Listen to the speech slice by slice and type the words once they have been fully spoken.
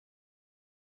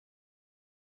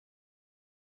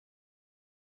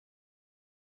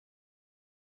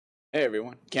Hey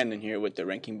everyone, Camden here with the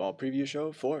Ranking Ball preview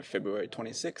show for February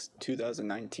 26,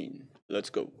 2019. Let's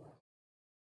go.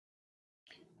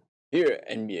 Here are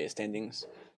NBA standings.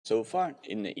 So far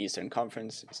in the Eastern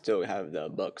Conference, still have the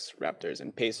Bucks, Raptors,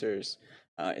 and Pacers.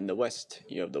 In the West,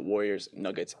 you have the Warriors,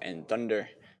 Nuggets, and Thunder.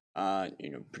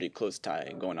 Pretty close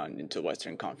tie going on into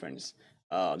Western Conference.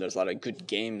 There's a lot of good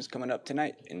games coming up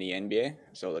tonight in the NBA,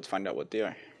 so let's find out what they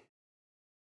are.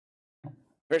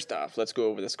 First off, let's go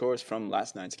over the scores from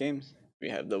last night's games. We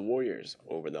have the Warriors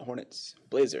over the Hornets,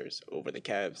 Blazers over the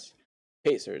Cavs,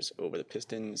 Pacers over the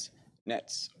Pistons,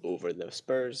 Nets over the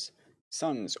Spurs,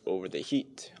 Suns over the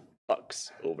Heat,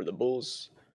 Bucks over the Bulls,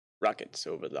 Rockets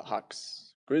over the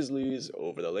Hawks, Grizzlies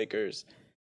over the Lakers,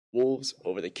 Wolves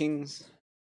over the Kings,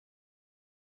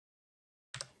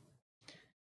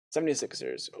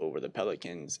 76ers over the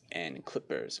Pelicans, and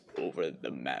Clippers over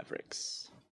the Mavericks.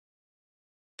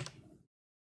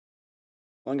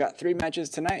 Only got 3 matches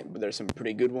tonight, but there's some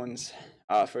pretty good ones.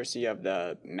 First, you have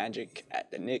the Magic at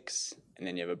the Knicks, and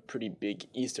then you have a pretty big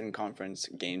Eastern Conference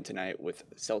game tonight with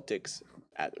Celtics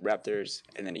at the Raptors,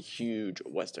 and then a huge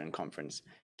Western Conference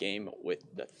game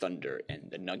with the Thunder and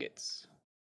the Nuggets.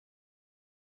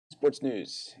 Sports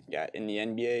news. Yeah, in the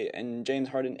NBA, and James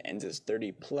Harden ends his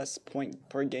 30-plus point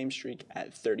per game streak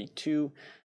at 32.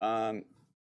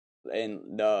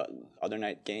 In the other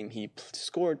night game, he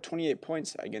scored 28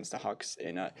 points against the Hawks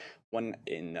in a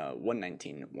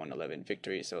 119-111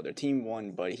 victory. So their team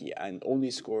won, but he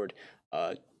only scored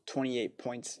 28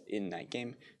 points in that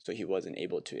game, so he wasn't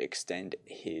able to extend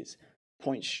his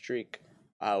point streak.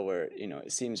 However,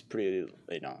 it seems pretty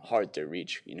hard to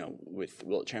reach. With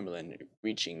Wilt Chamberlain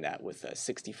reaching that with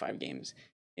 65 games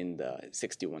in the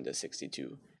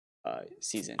 61-62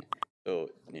 season. So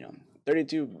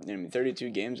 32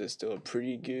 games is still a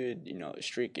pretty good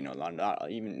streak. Not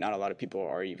a lot of people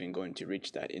are even going to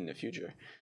reach that in the future.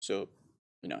 So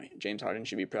James Harden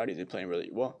should be proud. He's been playing really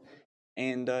well,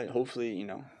 and hopefully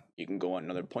he can go on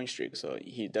another point streak. So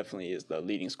he definitely is the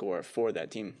leading scorer for that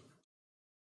team.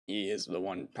 He is the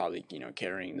one probably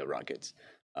carrying the Rockets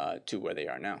to where they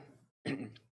are now.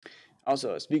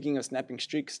 Also, speaking of snapping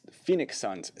streaks, the Phoenix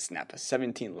Suns snap a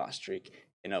 17-loss streak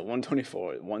in a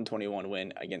 124-121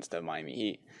 win against the Miami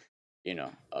Heat.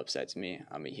 Upsets me.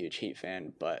 I'm a huge Heat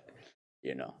fan, but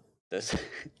the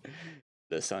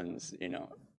Suns,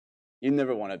 you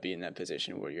never want to be in that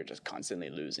position where you're just constantly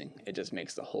losing. It just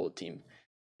makes the whole team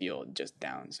feel just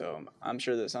down. So I'm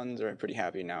sure the Suns are pretty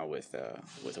happy now with a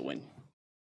win.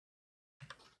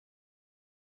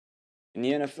 In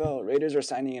the NFL, Raiders are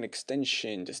signing an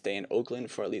extension to stay in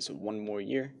Oakland for at least 1 more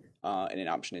year and an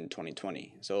option in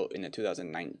 2020. So in the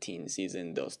 2019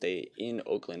 season, they'll stay in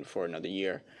Oakland for another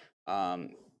year.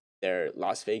 Their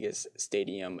Las Vegas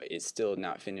stadium is still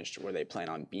not finished where they plan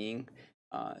on being.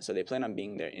 So they plan on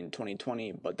being there in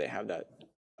 2020, but they have that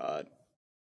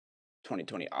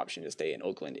 2020 option to stay in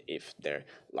Oakland if their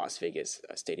Las Vegas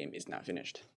stadium is not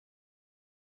finished.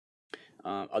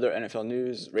 Other NFL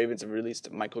news, Ravens have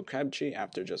released Michael Crabtree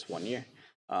after just 1 year.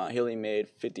 He only made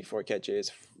 54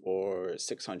 catches for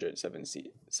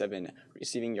 607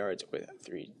 receiving yards with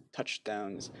 3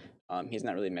 touchdowns. He's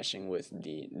not really meshing with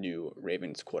the new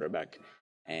Ravens quarterback,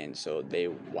 and so they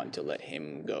want to let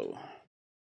him go.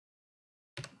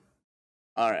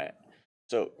 All right,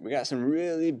 so we got some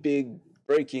really big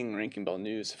breaking Ranking Ball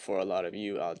news for a lot of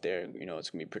you out there. It's going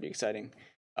to be pretty exciting.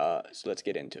 So let's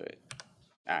get into it.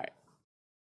 All right.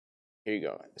 Here you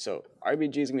go. So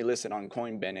RBG is going to be listed on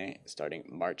Coinbase starting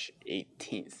March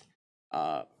 18th.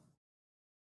 A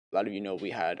lot of you know we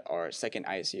had our second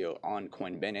ICO on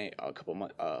Coinbase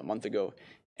a month ago,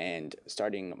 and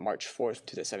starting March 4th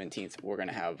to the 17th, we're going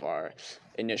to have our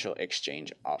initial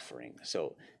exchange offering.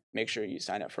 So make sure you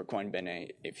sign up for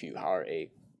Coinbase if you are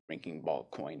a Ranking Ball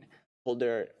coin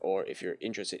holder, or if you're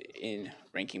interested in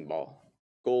Ranking Ball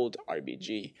Gold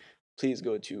RBG, please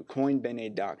go to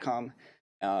coinbase.com.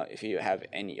 If you have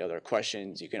any other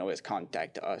questions, you can always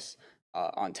contact us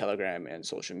on Telegram and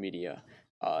social media,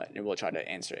 and we'll try to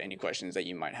answer any questions that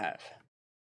you might have.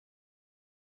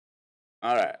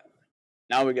 All right,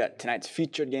 now we got tonight's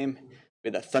featured game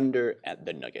with the Thunder at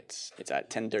the Nuggets. It's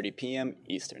at 10:30 p.m.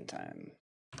 Eastern Time.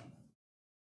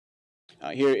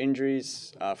 Here are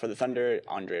injuries for the Thunder: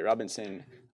 Andre Robinson.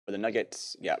 For the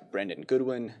Nuggets, you got Brandon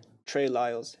Goodwin, Trey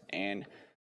Lyles, and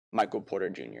Michael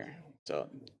Porter Jr.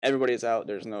 So everybody's out.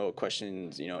 There's no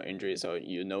questions, injuries. So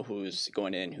who's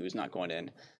going in, who's not going in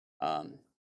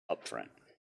up front.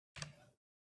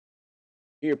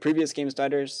 Here, previous game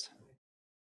starters.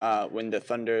 When the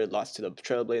Thunder lost to the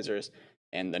Trailblazers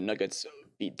and the Nuggets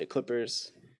beat the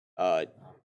Clippers.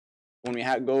 when we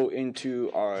go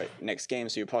into our next game,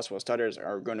 so your possible starters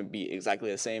are going to be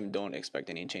exactly the same. Don't expect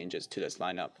any changes to this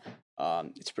lineup.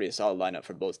 It's a pretty solid lineup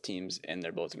for both teams, and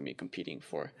they're both going to be competing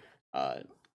for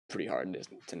pretty hard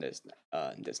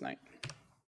this night.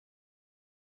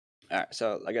 All right,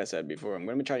 so like I said before, I'm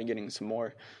going to be trying to getting some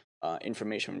more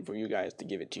information for you guys to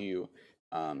give it to you.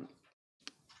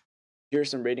 Here are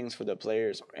some ratings for the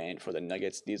players and for the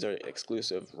Nuggets. These are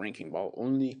exclusive ranking ball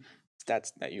only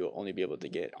stats that you'll only be able to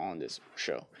get on this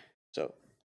show. So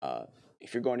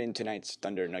if you're going into tonight's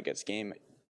Thunder Nuggets game,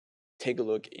 take a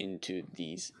look into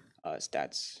these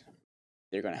stats.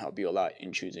 They're going to help you a lot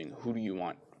in choosing who do you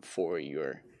want for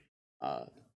your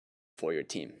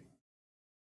team.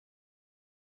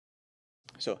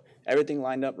 So everything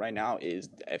lined up right now is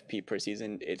the FP per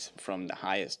season. It's from the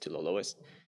highest to the lowest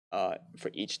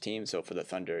for each team. So for the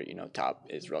Thunder, top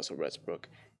is Russell Westbrook.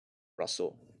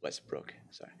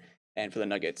 Sorry. And for the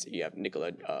Nuggets, you have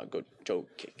Nikola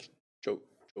Jokic.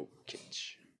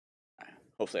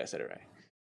 Hopefully I said it right.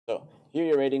 So here are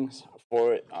your ratings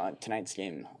for tonight's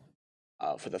game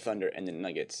for the Thunder and the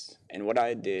Nuggets. And what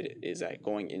I did is that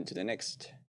going into the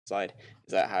next slide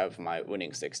is I have my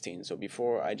winning 16. So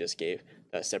before I just gave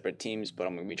the separate teams, but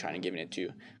I'm going to be trying to give it to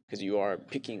you because you are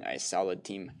picking a solid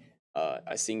team,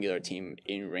 a singular team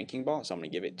in ranking ball. So I'm going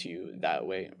to give it to you that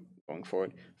way going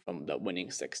forward from the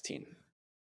winning 16.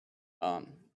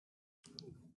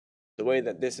 The way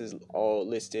that this is all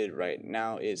listed right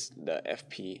now is the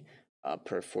FP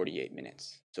per 48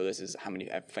 minutes. So this is how many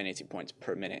fantasy points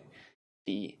per minute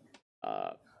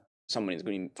someone is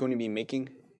going to be making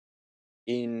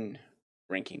in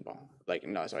ranking ball.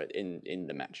 In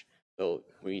the match. So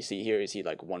what you see here, you see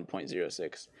like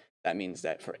 1.06. That means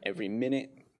that for every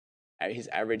minute, he's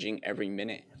averaging every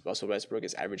minute. Russell Westbrook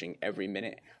is averaging every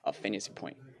minute of fantasy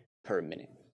point per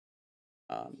minute.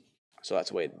 So that's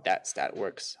the way that stat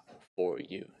works for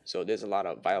you. So there's a lot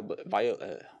of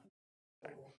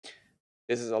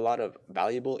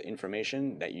valuable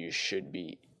information that you should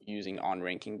be using on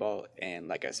Ranking Ball. And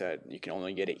like I said, you can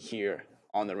only get it here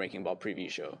on the Ranking Ball preview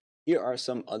show. Here are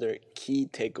some other key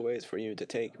takeaways for you to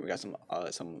take. We got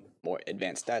some more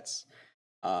advanced stats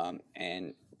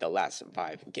and the last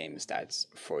 5 game stats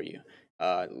for you.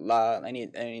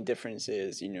 Any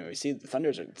differences? You see the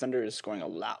Thunder is scoring a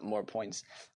lot more points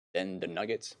than the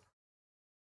Nuggets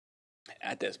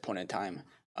at this point in time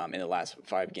in the last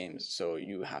 5 games. So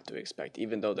you have to expect,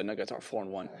 even though the Nuggets are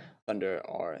 4-1, Thunder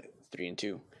are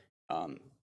 3-2.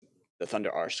 The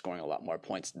Thunder are scoring a lot more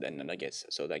points than the Nuggets,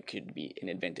 so that could be an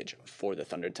advantage for the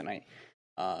Thunder tonight.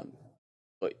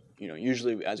 But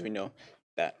usually, as we know,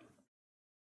 that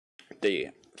the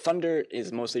Thunder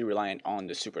is mostly reliant on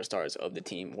the superstars of the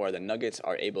team, where the Nuggets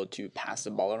are able to pass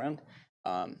the ball around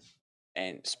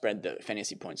and spread the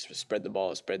fantasy points, spread the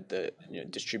ball,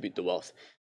 distribute the wealth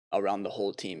around the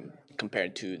whole team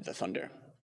compared to the Thunder.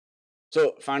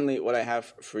 So finally, what I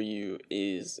have for you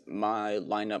is my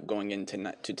lineup going into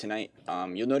tonight.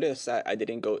 You'll notice that I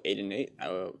didn't go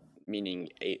 8-8, meaning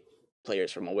 8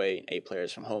 players from away, 8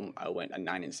 players from home. I went a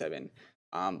 9-7.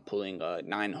 I'm pulling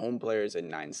 9 home players and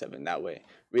 9-7 that way.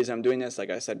 Reason I'm doing this, like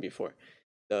I said before,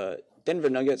 the Denver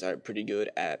Nuggets are pretty good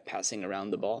at passing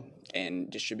around the ball and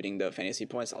distributing the fantasy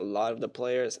points. A lot of the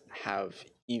players have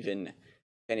even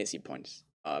fantasy points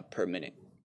per minute.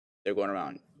 They're going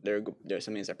around. There's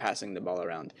some means they're passing the ball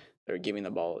around. They're giving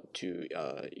the ball to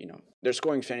they're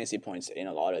scoring fantasy points in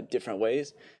a lot of different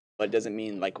ways, but it doesn't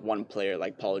mean like one player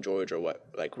like Paul George or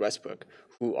like Westbrook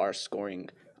who are scoring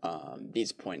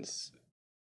these points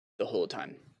the whole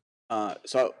time.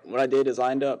 So what I did is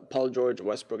lined up Paul George,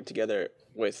 Westbrook together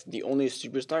with the only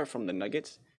superstar from the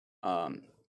Nuggets, and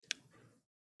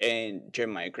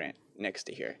Jeremiah Grant next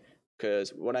to here.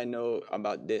 Because what I know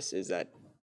about this is that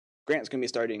Grant's going to be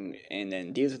starting, and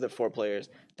then these are the 4 players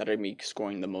that are going to be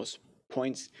scoring the most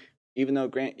points. Even though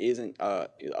Grant isn't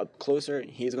up closer,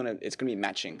 it's going to be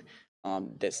matching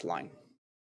this line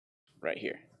right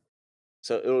here.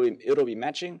 So it'll be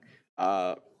matching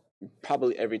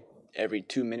probably every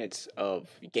 2 minutes of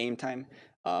game time.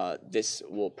 This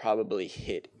will probably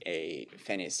hit a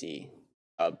fantasy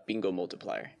bingo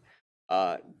multiplier.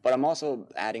 But I'm also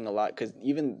adding a lot because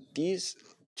even these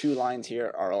 2 lines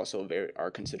here are also are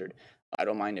considered. I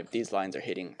don't mind if these lines are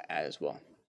hitting as well.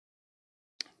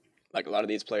 Like a lot of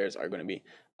these players are going to be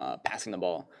passing the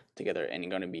ball together and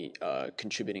going to be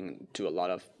contributing to a lot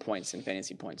of points and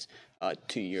fantasy points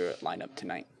to your lineup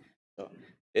tonight. So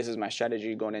this is my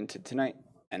strategy going into tonight,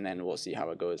 and then we'll see how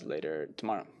it goes later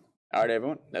tomorrow. All right,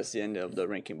 everyone. That's the end of the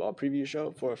Ranking Ball preview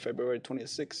show for February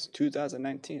 26,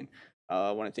 2019.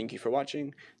 I want to thank you for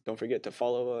watching. Don't forget to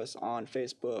follow us on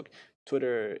Facebook,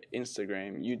 Twitter,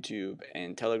 Instagram, YouTube,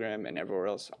 and Telegram, and everywhere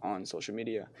else on social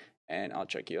media. And I'll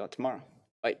check you out tomorrow.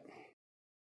 Bye.